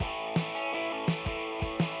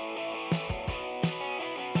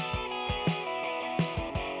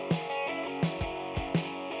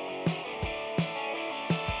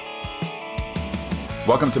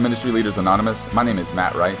Welcome to Ministry Leaders Anonymous. My name is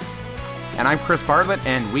Matt Rice. And I'm Chris Bartlett,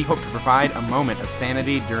 and we hope to provide a moment of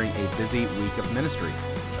sanity during a busy week of ministry.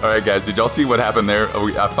 All right, guys, did y'all see what happened there?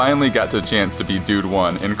 I finally got a chance to be Dude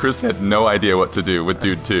 1, and Chris had no idea what to do with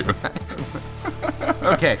Dude 2.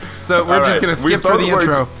 Okay, so we're just going to skip through the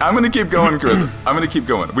intro. I'm going to keep going, Chris. I'm going to keep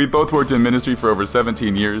going. We both worked in ministry for over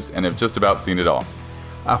 17 years and have just about seen it all.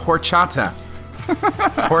 Horchata.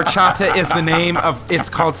 Horchata is the name of, it's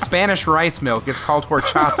called Spanish rice milk. It's called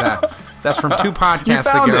horchata. That's from 2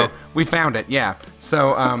 podcasts ago. We found it, yeah. So,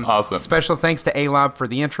 awesome. Special thanks to Alob for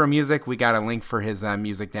the intro music. We got a link for his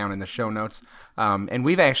music down in the show notes. And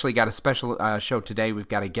we've actually got a special show today. We've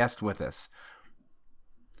got a guest with us.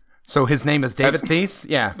 So his name is David Thies.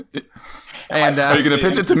 Yeah. And are you going to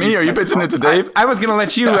pitch it to me, or are you pitching it to Dave? I was going to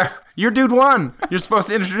let you. You're Dude 1. You're supposed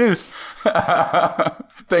to introduce.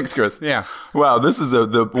 Thanks, Chris. Yeah. Wow, this is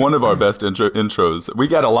one of our best intros. We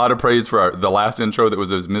got a lot of praise for the last intro that was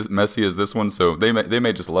as messy as this one, so they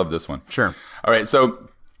may just love this one. Sure. All right, so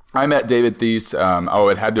I met David Thies.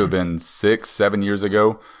 It had to have been 6-7 years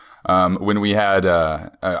ago when we had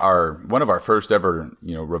one of our first ever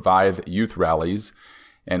Revive youth rallies.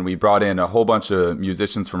 And we brought in a whole bunch of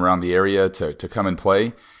musicians from around the area to come and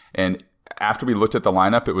play. And after we looked at the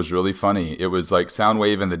lineup, it was really funny. It was like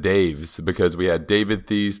Soundwave and the Daves, because we had David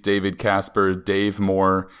Thies, David Casper, Dave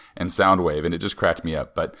Moore, and Soundwave. And it just cracked me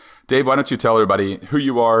up. But Dave, why don't you tell everybody who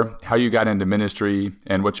you are, how you got into ministry,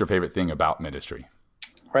 and what's your favorite thing about ministry?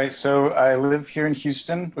 Right. So I live here in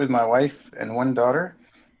Houston with my wife and 1 daughter.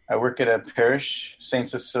 I work at a parish, St.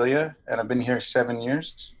 Cecilia, and I've been here 7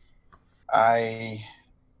 years. I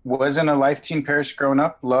was in a Life Teen parish growing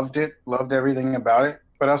up, loved it, loved everything about it,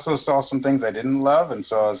 but also saw some things I didn't love. And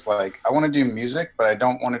so I was like, I want to do music, but I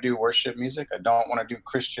don't want to do worship music. I don't want to do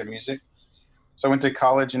Christian music. So I went to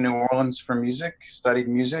college in New Orleans for music, studied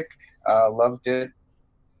music, loved it,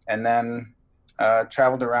 and then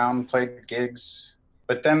traveled around, played gigs.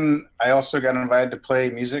 But then I also got invited to play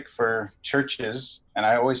music for churches. And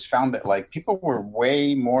I always found that people were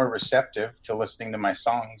way more receptive to listening to my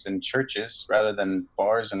songs in churches rather than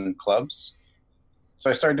bars and clubs. So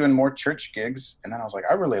I started doing more church gigs. And then I was like,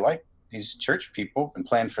 I really like these church people and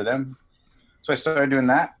playing for them. So I started doing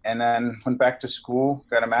that, and then went back to school,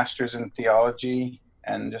 got a master's in theology,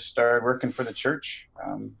 and just started working for the church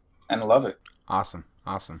and love it. Awesome.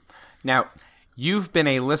 Now, you've been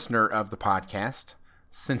a listener of the podcast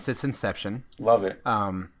since its inception. Love it.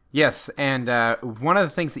 Yes, and one of the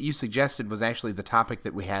things that you suggested was actually the topic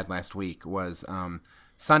that we had last week was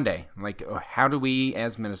Sunday. How do we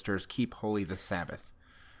as ministers keep holy the Sabbath?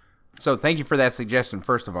 So thank you for that suggestion,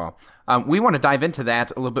 first of all. We want to dive into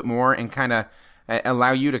that a little bit more and kind of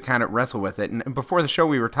allow you to kind of wrestle with it. And before the show,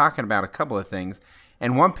 we were talking about a couple of things,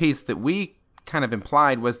 and one piece that we kind of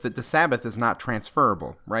implied was that the Sabbath is not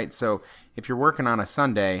transferable, right? So if you're working on a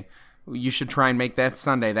Sunday, you should try and make that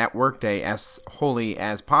Sunday, that workday, as holy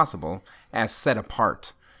as possible, as set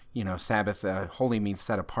apart. Sabbath, holy means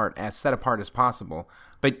set apart, as set apart as possible.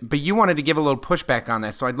 But you wanted to give a little pushback on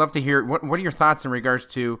that, so I'd love to hear, what are your thoughts in regards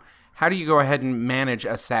to how do you go ahead and manage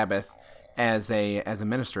a Sabbath as a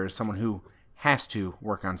minister, as someone who has to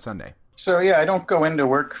work on Sunday? So yeah, I don't go into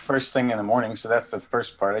work first thing in the morning, so that's the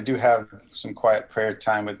first part. I do have some quiet prayer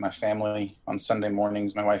time with my family on Sunday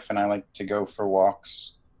mornings. My wife and I like to go for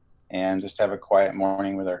walks and just have a quiet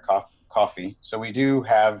morning with our coffee. So we do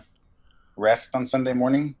have rest on Sunday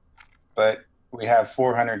morning, but we have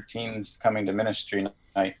 400 teens coming to ministry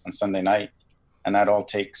night on Sunday night, and that all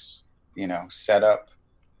takes, set up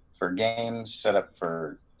for games, set up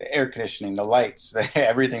for the air conditioning, the lights,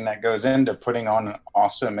 everything that goes into putting on an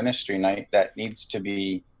awesome ministry night that needs to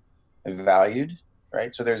be valued,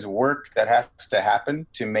 right? So there's work that has to happen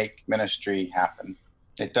to make ministry happen.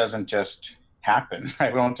 It doesn't just happen.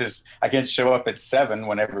 I can't show up at 7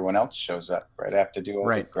 when everyone else shows up, right? I have to do all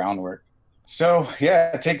the groundwork. So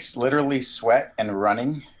yeah, it takes literally sweat and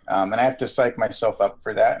running. And I have to psych myself up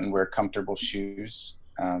for that and wear comfortable shoes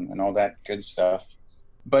and all that good stuff.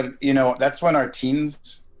 But, that's when our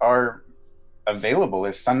teens are available,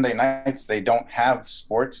 is Sunday nights. They don't have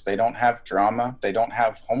sports. They don't have drama. They don't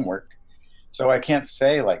have homework. So I can't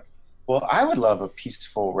say I would love a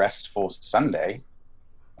peaceful, restful Sunday.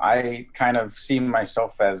 I kind of see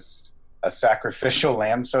myself as a sacrificial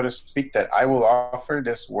lamb, so to speak, that I will offer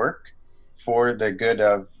this work for the good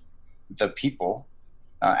of the people,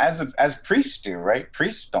 as priests do, right?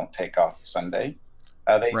 Priests don't take off Sunday.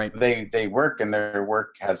 They work, and their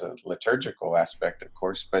work has a liturgical aspect, of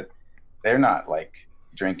course, but they're not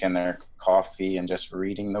drinking their coffee and just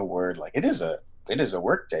reading the word. It is a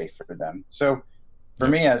work day for them. So for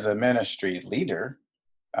me as a ministry leader,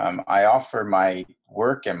 I offer my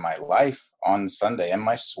work and my life on Sunday and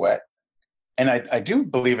my sweat. And I do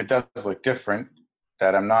believe it does look different,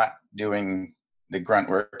 that I'm not doing the grunt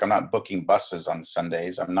work. I'm not booking buses on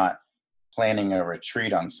Sundays. I'm not planning a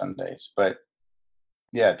retreat on Sundays. But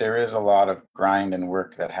yeah, there is a lot of grind and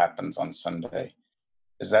work that happens on Sunday,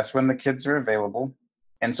 because that's when the kids are available.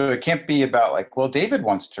 And so it can't be about like, well, David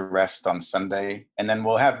wants to rest on Sunday, and then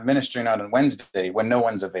we'll have ministry night on Wednesday when no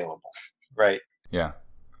one's available, right? Yeah.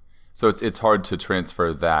 So it's hard to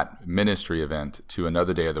transfer that ministry event to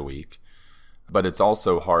another day of the week, but it's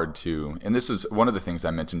also hard to, and this is one of the things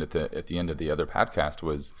I mentioned at the end of the other podcast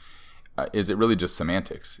was, is it really just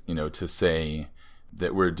semantics, to say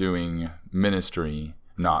that we're doing ministry,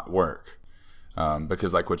 not work?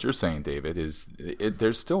 Because like what you're saying, David, is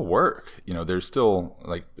there's still work. There's still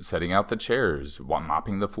like setting out the chairs,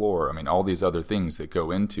 mopping the floor. I mean, all these other things that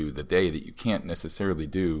go into the day that you can't necessarily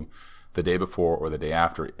do the day before or the day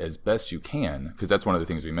after as best you can. Because that's one of the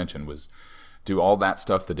things we mentioned was do all that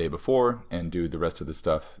stuff the day before and do the rest of the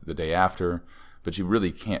stuff the day after. But you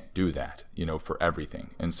really can't do that, for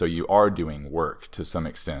everything. And so you are doing work to some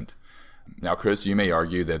extent. Now, Chris, you may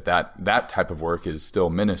argue that type of work is still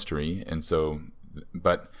ministry. And so,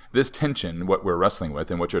 but this tension, what we're wrestling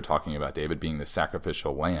with and what you're talking about, David, being the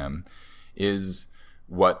sacrificial lamb, is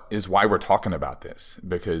why we're talking about this.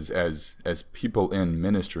 Because as people in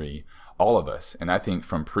ministry, all of us, and I think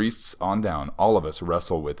from priests on down, all of us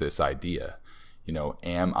wrestle with this idea,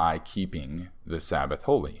 am I keeping the Sabbath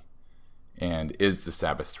holy? And is the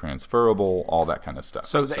Sabbath transferable? All that kind of stuff.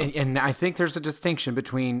 So, and I think there's a distinction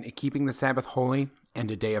between keeping the Sabbath holy and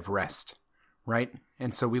a day of rest, right?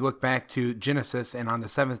 And so we look back to Genesis, and on the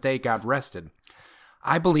seventh day, God rested.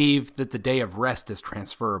 I believe that the day of rest is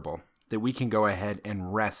transferable, that we can go ahead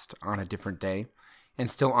and rest on a different day and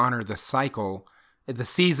still honor the cycle, the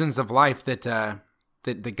seasons of life that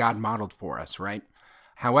God modeled for us, right?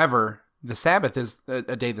 However, the Sabbath is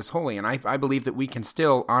a day that's holy, and I believe that we can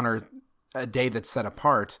still honor a day that's set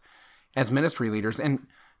apart as ministry leaders. And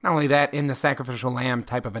not only that, in the sacrificial lamb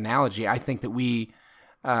type of analogy, I think that we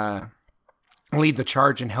lead the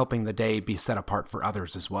charge in helping the day be set apart for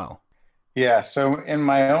others as well. Yeah, so in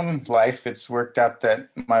my own life, it's worked out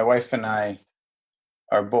that my wife and I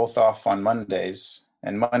are both off on Mondays,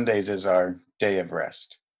 and Mondays is our day of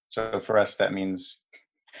rest. So for us, that means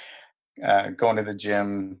going to the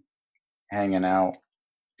gym, hanging out,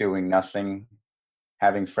 doing nothing,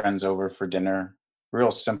 having friends over for dinner, real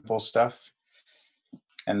simple stuff.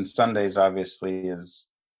 And Sundays obviously is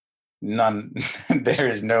none, there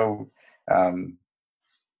is no, none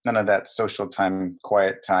of that social time,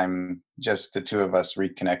 quiet time, just the two of us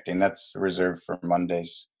reconnecting. That's reserved for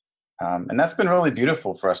Mondays. And that's been really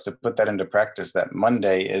beautiful for us to put that into practice, that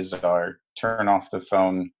Monday is our turn off the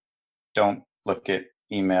phone, don't look at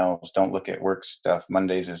emails, don't look at work stuff.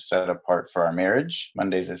 Mondays is set apart for our marriage.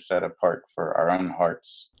 Mondays is set apart for our own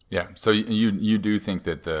hearts. Yeah. So you do think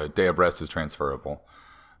that the day of rest is transferable.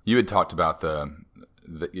 You had talked about the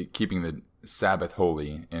keeping the Sabbath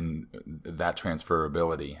holy and that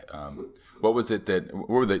transferability. What was it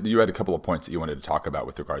you had a couple of points that you wanted to talk about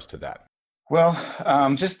with regards to that? Well,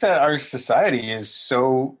 just that our society is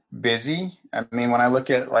so busy. I mean, when I look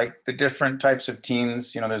at like the different types of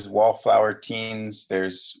teens, there's wallflower teens,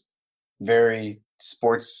 there's very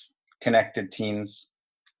sports connected teens,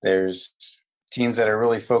 there's teens that are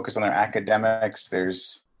really focused on their academics,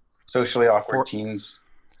 there's socially awkward teens.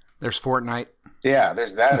 There's Fortnite. Yeah,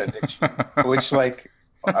 there's that addiction, which like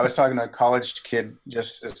I was talking to a college kid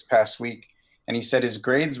just this past week, and he said his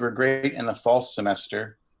grades were great in the fall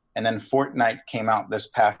semester. And then Fortnite came out this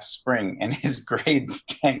past spring, and his grades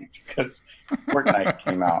tanked because Fortnite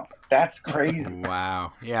came out. That's crazy.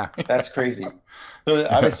 Wow. Yeah. That's crazy. So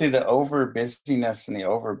obviously the over busyness and the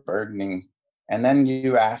overburdening. And then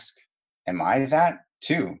you ask, am I that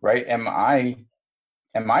too? Right? Am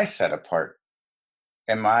I set apart?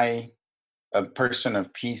 Am I a person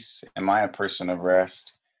of peace? Am I a person of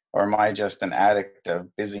rest? Or am I just an addict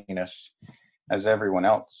of busyness as everyone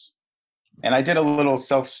else? And I did a little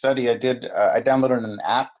self-study. I downloaded an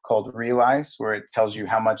app called Realize, where it tells you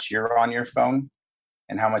how much you're on your phone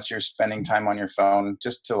and how much you're spending time on your phone,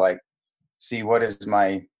 just to like see what is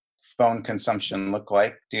my phone consumption look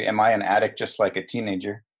like. Am I an addict just like a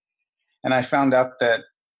teenager? And I found out that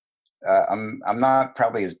I'm not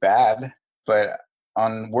probably as bad, but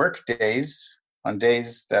on work days, on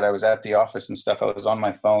days that I was at the office and stuff, I was on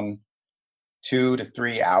my phone 2 to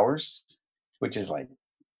 3 hours, which is like,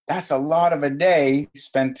 that's a lot of a day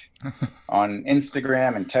spent on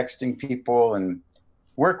Instagram and texting people and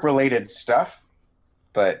work-related stuff.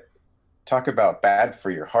 But talk about bad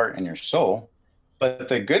for your heart and your soul. But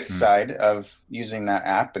the good side of using that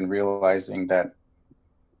app and realizing that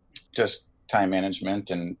just time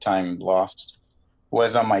management and time lost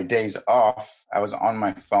was on my days off, I was on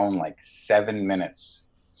my phone like 7 minutes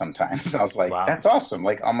sometimes. I was like, Wow. that's awesome.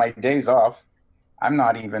 Like on my days off, I'm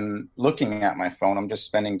not even looking at my phone. I'm just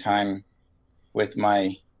spending time with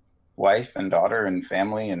my wife and daughter and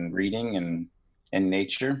family and reading and in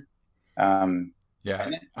nature.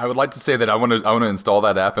 Yeah, I would like to say that I want to install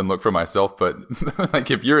that app and look for myself, but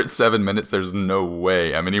like if you're at 7 minutes, there's no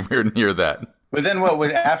way I'm anywhere near that. But then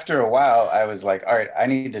after a while, I was like, all right, I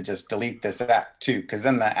need to just delete this app too, because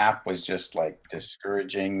then the app was just like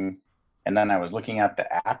discouraging. And then I was looking at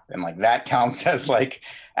the app, and like that counts as like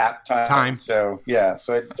app time. So yeah,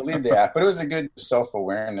 so I deleted the app, but it was a good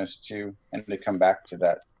self-awareness too, and to come back to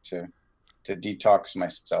that to detox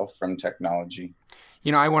myself from technology.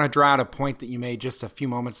 You know, I want to draw out a point that you made just a few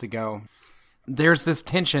moments ago. There's this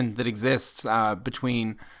tension that exists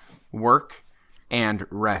between work and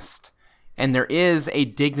rest. And there is a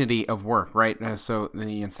dignity of work, right? So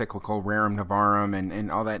the encyclical Rerum Novarum and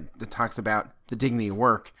all that talks about the dignity of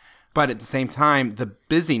work. But at the same time, the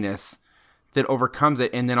busyness that overcomes it,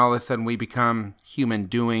 and then all of a sudden we become human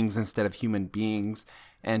doings instead of human beings.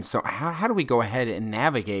 And so how do we go ahead and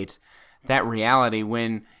navigate that reality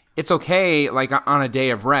when it's okay, like on a day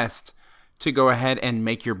of rest, to go ahead and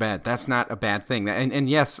make your bed? That's not a bad thing. And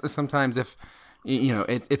yes, sometimes if you know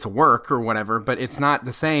it's work or whatever, but it's not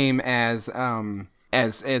the same as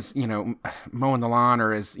you know, mowing the lawn,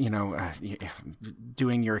 or as, you know,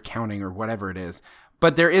 doing your accounting or whatever it is.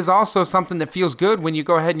 But there is also something that feels good when you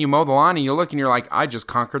go ahead and you mow the lawn and you look and you're like, I just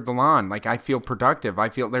conquered the lawn. Like, I feel productive. I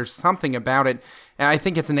feel there's something about it. And I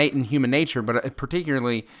think it's innate in human nature, but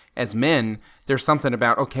particularly as men, there's something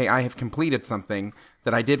about, okay, I have completed something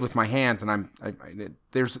that I did with my hands, and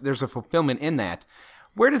there's a fulfillment in that.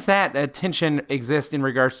 Where does that tension exist in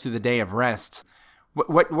regards to the day of rest?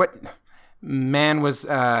 What man was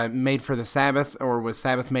made for the Sabbath, or was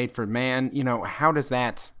Sabbath made for man? You know, how does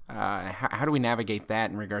that? How do we navigate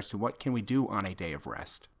that in regards to what can we do on a day of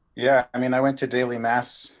rest? Yeah, I mean, I went to daily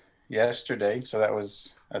mass yesterday, so that was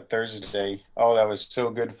a Thursday. Oh, that was so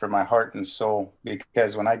good for my heart and soul,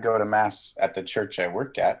 because when I go to mass at the church I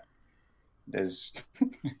work at,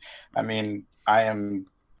 I mean, I am,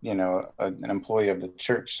 you know, an employee of the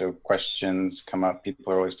church, so questions come up.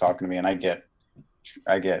 People are always talking to me, and I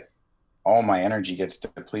get all my energy gets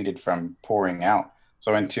depleted from pouring out.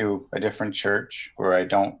 So I went to a different church where I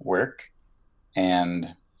don't work,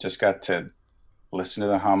 and just got to listen to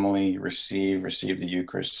the homily, receive the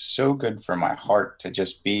Eucharist. So good for my heart to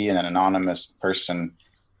just be an anonymous person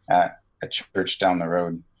at a church down the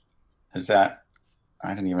road.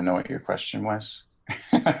 I didn't even know what your question was.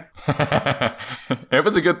 It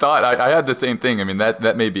was a good thought. I had the same thing. I mean,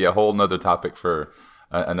 that may be a whole nother topic for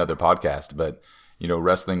another podcast, but, you know,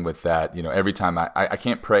 wrestling with that, you know, every time I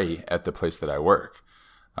can't pray at the place that I work.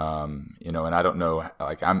 You know, and I don't know,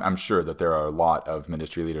 like, I'm sure that there are a lot of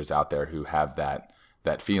ministry leaders out there who have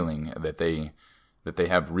that feeling that they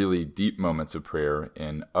have really deep moments of prayer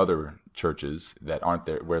in other churches that aren't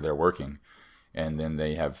there where they're working. And then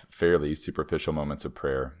they have fairly superficial moments of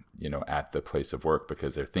prayer, you know, at the place of work,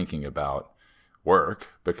 because they're thinking about work,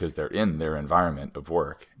 because they're in their environment of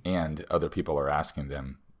work, and other people are asking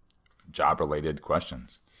them job-related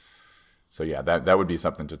questions. So yeah, that would be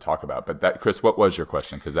something to talk about. But Chris, what was your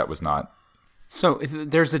question? Because that was not. So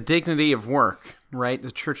there's a dignity of work, right?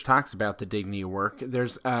 The church talks about the dignity of work.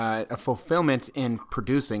 There's a fulfillment in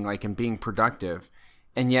producing, like in being productive.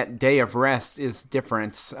 And yet day of rest is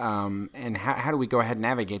different. And how do we go ahead and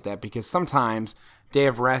navigate that? Because sometimes day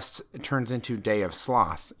of rest turns into day of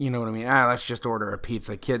sloth. You know what I mean? Let's just order a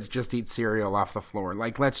pizza. Kids, just eat cereal off the floor.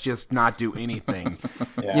 Like, let's just not do anything.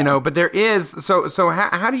 Yeah. You know, but there is, so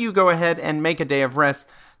how do you go ahead and make a day of rest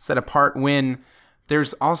set apart when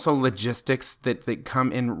there's also logistics that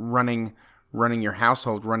come in running your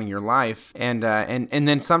household, running your life. And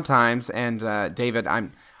then sometimes, David,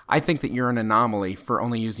 I think that you're an anomaly for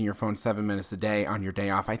only using your phone 7 minutes a day on your day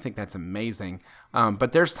off. I think that's amazing.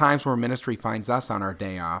 But there's times where ministry finds us on our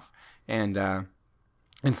day off, and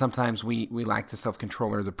sometimes we lack the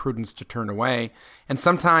self-control or the prudence to turn away. And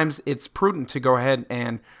sometimes it's prudent to go ahead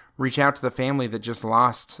and reach out to the family that just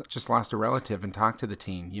lost a relative and talk to the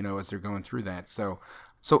teen, you know, as they're going through that. So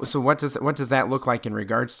what does that look like in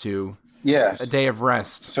regards to a day of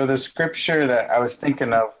rest? So the scripture that I was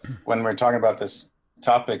thinking of when we're talking about this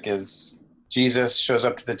topic is Jesus shows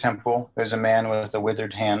up to the temple. There's a man with a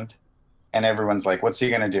withered hand, and everyone's like, what's he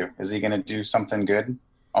going to do? Is he going to do something good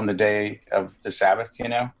on the day of the Sabbath, you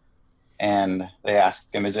know? And they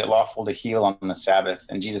ask him, is it lawful to heal on the Sabbath?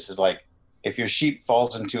 And Jesus is like, if your sheep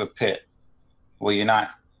falls into a pit, will you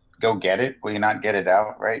not go get it? Will you not get it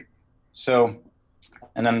out? Right. So,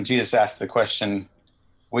 and then Jesus asked the question,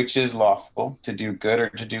 which is lawful, to do good or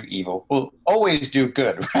to do evil? Well, always do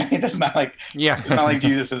good, right? It's not like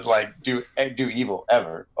Jesus is like do evil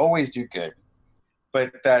ever. Always do good.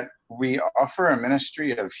 But that we offer a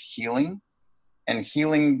ministry of healing, and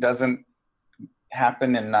healing doesn't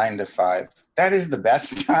happen in 9 to 5. That is the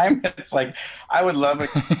best time. It's like, I would love a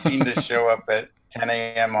teen to show up at 10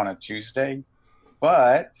 a.m. on a Tuesday,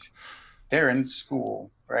 but they're in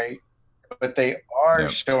school, right? But they are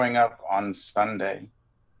showing up on Sunday.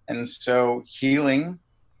 And so healing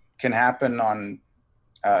can happen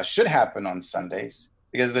should happen on Sundays,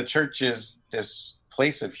 because the church is this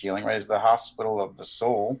place of healing, right? It's the hospital of the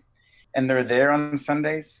soul. And they're there on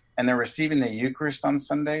Sundays, and they're receiving the Eucharist on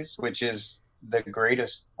Sundays, which is the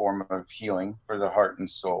greatest form of healing for the heart and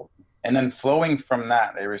soul. And then flowing from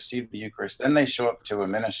that, they receive the Eucharist. Then they show up to a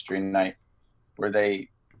ministry night where they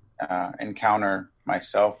encounter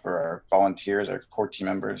myself or our volunteers, our core team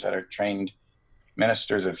members that are trained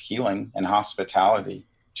ministers of healing and hospitality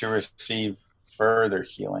to receive further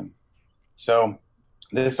healing. So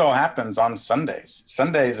this all happens on Sundays.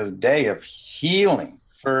 Sundays is a day of healing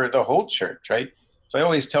for the whole church, right? So I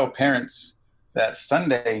always tell parents that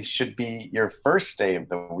Sunday should be your first day of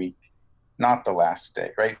the week, not the last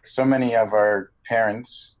day, right? So many of our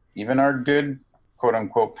parents, even our good quote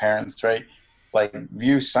unquote parents, right, like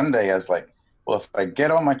view Sunday as like, well, if I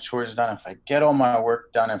get all my chores done, if I get all my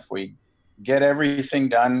work done, if we get everything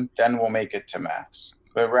done, then we'll make it to Mass.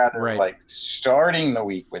 But rather like starting the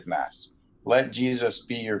week with Mass. Let Jesus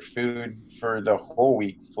be your food for the whole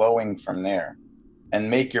week, flowing from there. And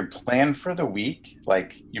make your plan for the week.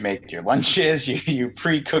 Like you make your lunches, you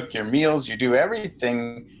pre-cook your meals, you do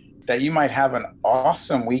everything that you might have an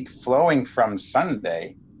awesome week flowing from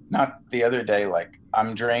Sunday, not the other day like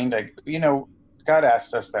I'm drained. God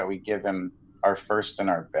asks us that we give him our first and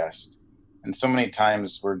our best. And so many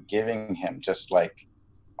times we're giving him just like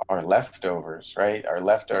our leftovers, right? Our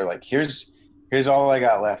like, here's all I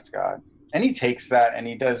got left, God. And he takes that and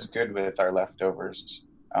he does good with our leftovers.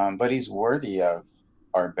 But he's worthy of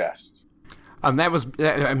our best. That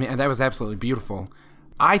was absolutely beautiful.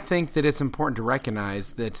 I think that it's important to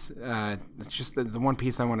recognize that it's just the one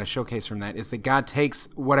piece I want to showcase from that is that God takes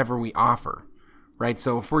whatever we offer, right?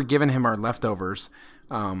 So if we're giving him our leftovers,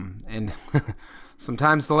 and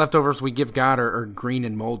sometimes the leftovers we give God are green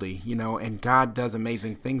and moldy, and God does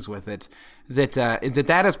amazing things with it.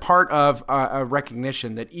 That is part of a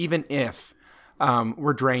recognition that even if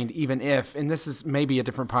we're drained, even if, and this is maybe a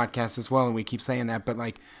different podcast as well, and we keep saying that, but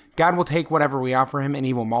like God will take whatever we offer him and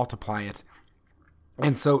he will multiply it.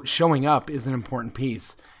 And so showing up is an important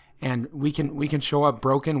piece. And we can show up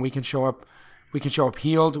broken, we can show up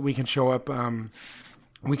healed, we can show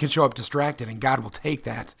up distracted, and God will take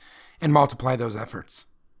that and multiply those efforts.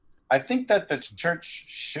 I think that the church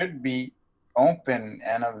should be open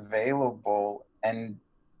and available and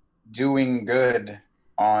doing good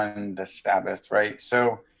on the Sabbath, right?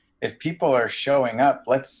 So if people are showing up,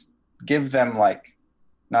 let's give them like,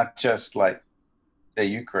 not just like the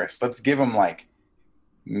Eucharist, let's give them like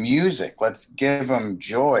music, let's give them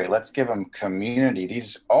joy, let's give them community,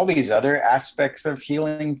 all these other aspects of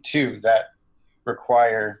healing too that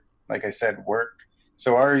require, like I said, work.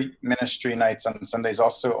 So our ministry nights on Sundays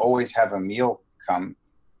also always have a meal come.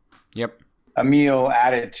 Yep. A meal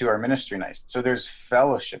added to our ministry nights. So there's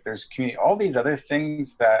fellowship, there's community, all these other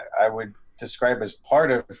things that I would describe as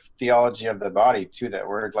part of theology of the body too, that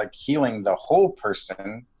we're like healing the whole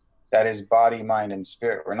person, that is body, mind, and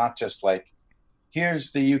spirit. We're not just like,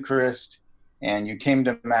 here's the Eucharist and you came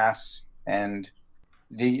to Mass, and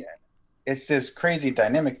it's this crazy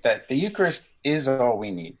dynamic that the Eucharist is all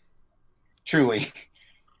we need, truly.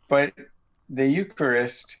 But the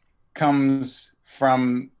Eucharist comes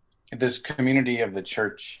from this community of the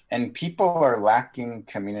church, and people are lacking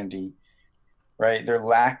community, right? They're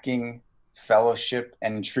lacking fellowship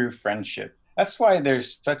and true friendship. That's why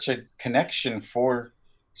there's such a connection for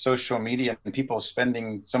social media and people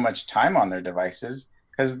spending so much time on their devices,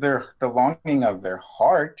 because the longing of their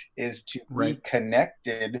heart is to be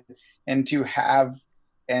connected and to have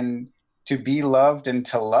and to be loved and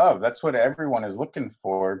to love. That's what everyone is looking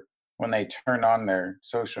for when they turn on their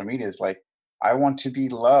social media. Is like, I want to be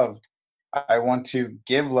loved. I want to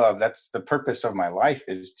give love. That's the purpose of my life,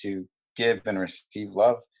 is to give and receive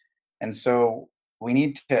love. And so we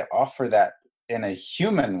need to offer that in a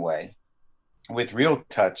human way, with real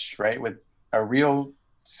touch, right? With a real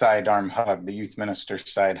sidearm hug, the youth minister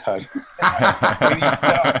side hug.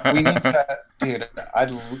 we need to, dude,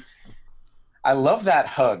 I love that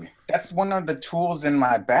hug. That's one of the tools in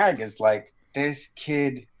my bag is like, this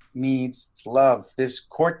kid needs love. This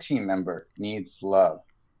core team member needs love.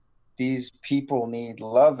 These people need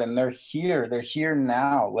love, and they're here. They're here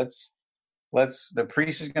now. The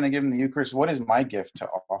priest is going to give them the Eucharist. What is my gift to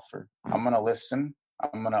offer? I'm going to listen.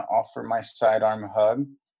 I'm going to offer my sidearm hug.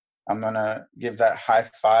 I'm going to give that high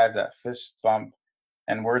five, that fist bump,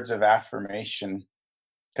 and words of affirmation,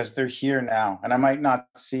 because they're here now. And I might not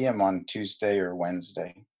see them on Tuesday or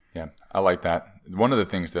Wednesday. Yeah, I like that. One of the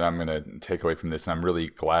things that I'm going to take away from this, and I'm really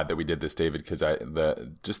glad that we did this, David, because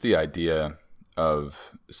just the idea of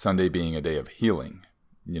Sunday being a day of healing,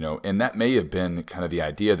 and that may have been kind of the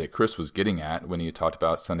idea that Chris was getting at when he talked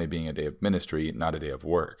about Sunday being a day of ministry, not a day of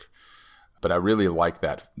work. But I really like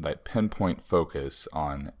that pinpoint focus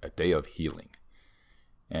on a day of healing,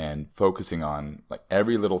 and focusing on like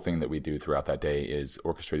every little thing that we do throughout that day is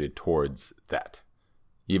orchestrated towards that.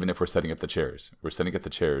 Even if we're setting up the chairs,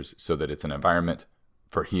 so that it's an environment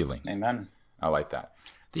for healing. Amen. I like that.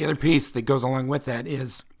 The other piece that goes along with that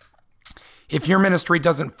is if your ministry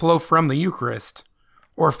doesn't flow from the Eucharist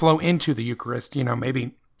or flow into the Eucharist,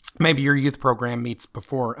 maybe your youth program meets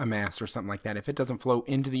before a Mass or something like that. If it doesn't flow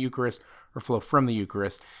into the Eucharist or flow from the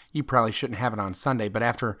Eucharist, you probably shouldn't have it on Sunday. But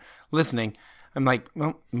after listening, I'm like,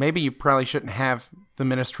 well, maybe you probably shouldn't have the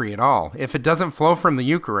ministry at all. If it doesn't flow from the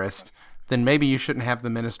Eucharist, then maybe you shouldn't have the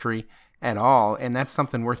ministry at all. And that's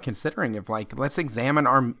something worth considering. Of like, let's examine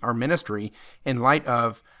our ministry in light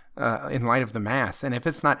of the Mass. And if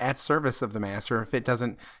it's not at service of the Mass, or if it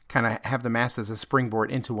doesn't kind of have the Mass as a springboard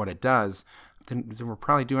into what it does, then we're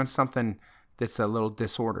probably doing something that's a little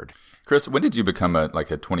disordered. Chris, when did you become a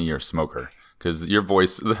 20-year smoker? Because your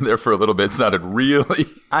voice there for a little bit sounded really...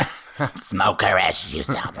 Smoker-ish, you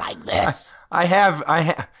sound like this. I have,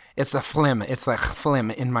 it's a phlegm. It's like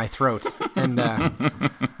phlegm in my throat. And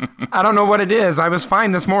I don't know what it is. I was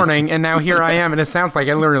fine this morning, and now here I am, and it sounds like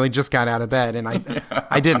I literally just got out of bed, and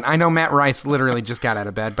I didn't. I know Matt Rice literally just got out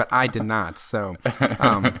of bed, but I did not, so...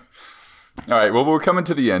 All right, well, we're coming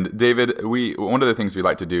to the end. David, one of the things we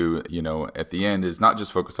like to do, at the end is not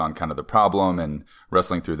just focus on kind of the problem and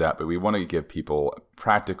wrestling through that, but we want to give people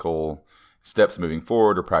practical steps moving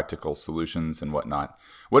forward or practical solutions and whatnot.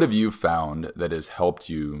 What have you found that has helped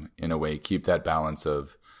you, in a way, keep that balance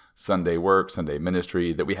of Sunday work, Sunday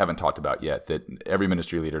ministry that we haven't talked about yet, that every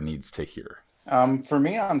ministry leader needs to hear? For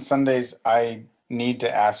me, on Sundays, I need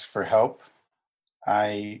to ask for help.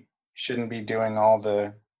 I shouldn't be doing all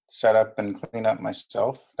the set up and clean up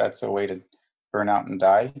myself. That's a way to burn out and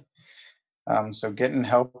die. So getting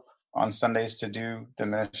help on Sundays to do the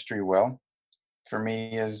ministry well, for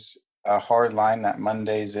me, is a hard line that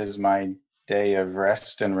Mondays is my day of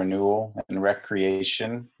rest and renewal and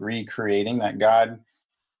recreation, recreating that God,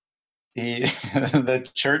 the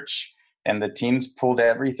church and the teens pulled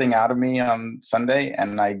everything out of me on Sunday,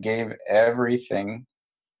 and I gave everything.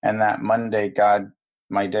 And that Monday, God,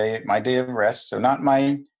 my day of rest. So not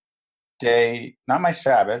my day, not my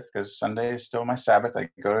Sabbath, because Sunday is still my Sabbath. I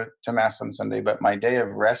go to Mass on Sunday, but my day of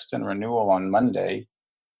rest and renewal on Monday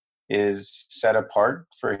is set apart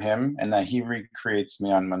for Him, and that He recreates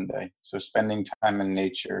me on Monday. So spending time in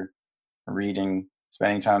nature, reading,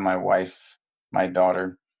 spending time with my wife, my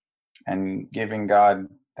daughter, and giving God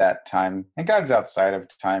that time. And God's outside of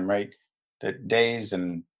time, right? The days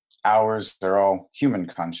and hours are all human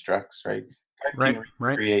constructs, right? God can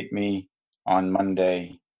recreate me on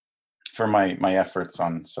Monday for my efforts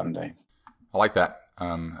on Sunday. I like that.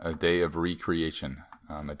 A day of recreation,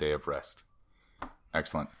 a day of rest.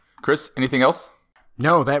 Excellent. Chris, anything else?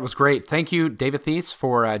 No, that was great. Thank you, David Thies,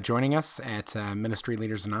 for joining us at Ministry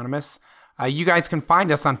Leaders Anonymous. You guys can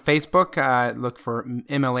find us on Facebook. Look for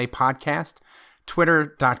MLA Podcast,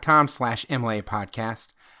 twitter.com/MLA Podcast.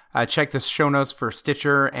 Check the show notes for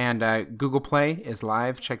Stitcher, and Google Play is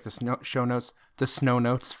live. Check the show notes, the snow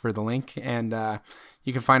notes for the link. And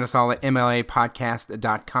you can find us all at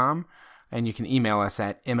mlapodcast.com, and you can email us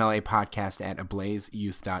at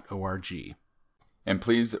mlapodcast@ablazeyouth.org. And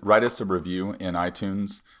please write us a review in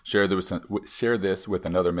iTunes, share this with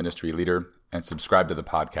another ministry leader, and subscribe to the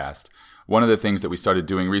podcast. One of the things that we started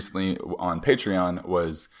doing recently on Patreon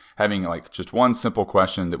was having just one simple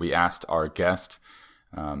question that we asked our guest,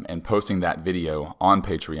 and posting that video on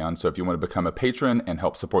Patreon. So if you want to become a patron and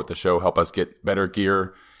help support the show, help us get better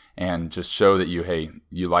gear, and just show that you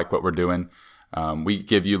like what we're doing, we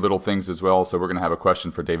give you little things as well. So we're going to have a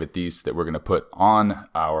question for David Thies that we're going to put on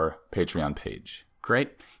our Patreon page.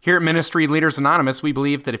 Great. Here at Ministry Leaders Anonymous, we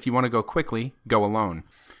believe that if you want to go quickly, go alone.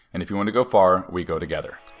 And if you want to go far, we go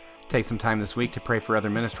together. Take some time this week to pray for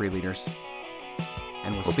other ministry leaders.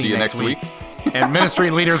 And we'll see you next week. And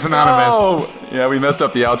Ministry Leaders Anonymous. Oh, yeah, we messed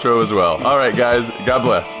up the outro as well. All right, guys. God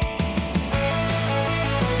bless.